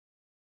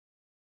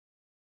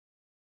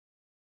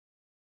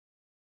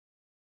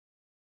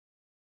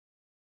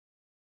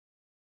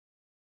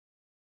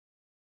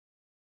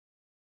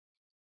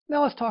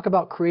Now let's talk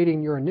about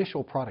creating your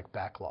initial product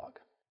backlog.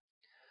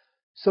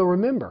 So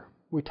remember,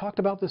 we talked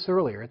about this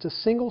earlier. It's a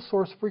single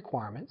source of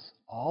requirements.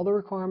 All the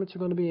requirements are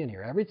going to be in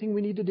here. Everything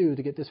we need to do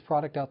to get this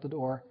product out the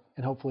door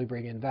and hopefully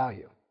bring in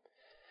value.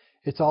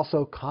 It's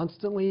also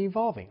constantly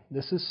evolving.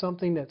 This is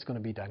something that's going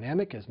to be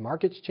dynamic as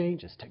markets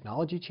change, as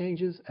technology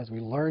changes, as we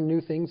learn new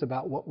things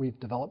about what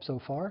we've developed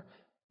so far.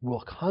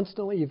 We'll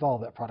constantly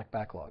evolve that product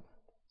backlog.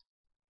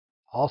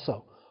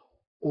 Also,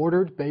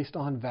 ordered based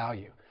on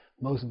value.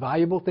 Most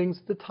valuable things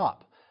at the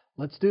top.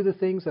 Let's do the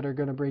things that are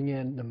going to bring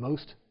in the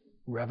most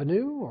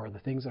revenue, or the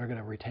things that are going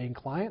to retain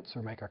clients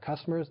or make our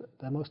customers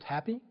the most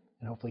happy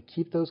and hopefully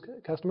keep those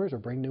customers or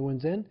bring new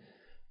ones in.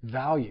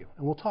 Value,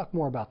 and we'll talk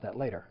more about that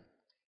later.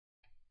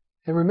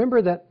 And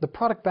remember that the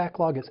product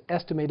backlog is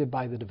estimated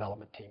by the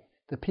development team,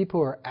 the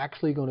people who are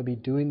actually going to be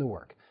doing the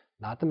work,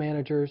 not the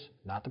managers,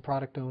 not the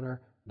product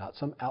owner, not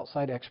some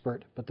outside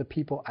expert, but the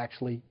people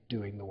actually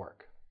doing the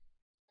work.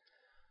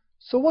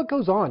 So what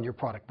goes on your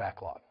product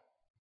backlog?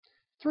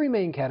 Three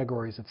main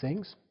categories of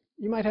things.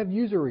 You might have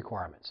user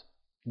requirements,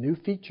 new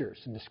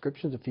features and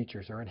descriptions of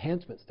features or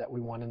enhancements that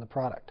we want in the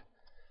product.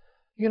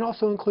 You can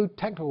also include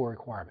technical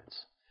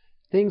requirements,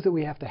 things that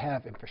we have to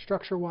have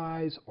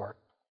infrastructure-wise or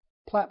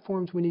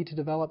platforms we need to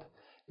develop.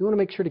 You want to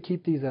make sure to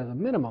keep these as a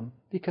minimum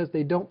because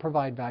they don't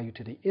provide value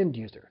to the end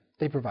user.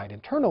 They provide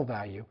internal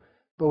value,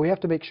 but we have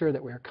to make sure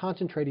that we are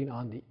concentrating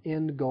on the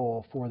end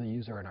goal for the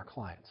user and our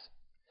clients.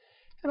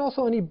 And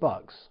also any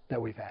bugs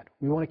that we've had.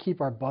 We want to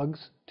keep our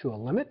bugs to a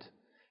limit,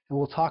 and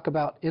we'll talk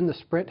about in the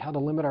sprint how to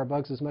limit our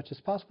bugs as much as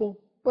possible,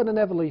 but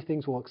inevitably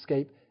things will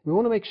escape. We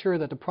want to make sure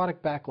that the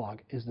product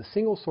backlog is the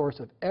single source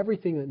of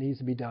everything that needs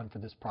to be done for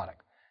this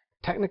product.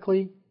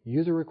 Technically,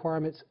 user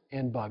requirements,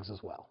 and bugs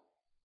as well.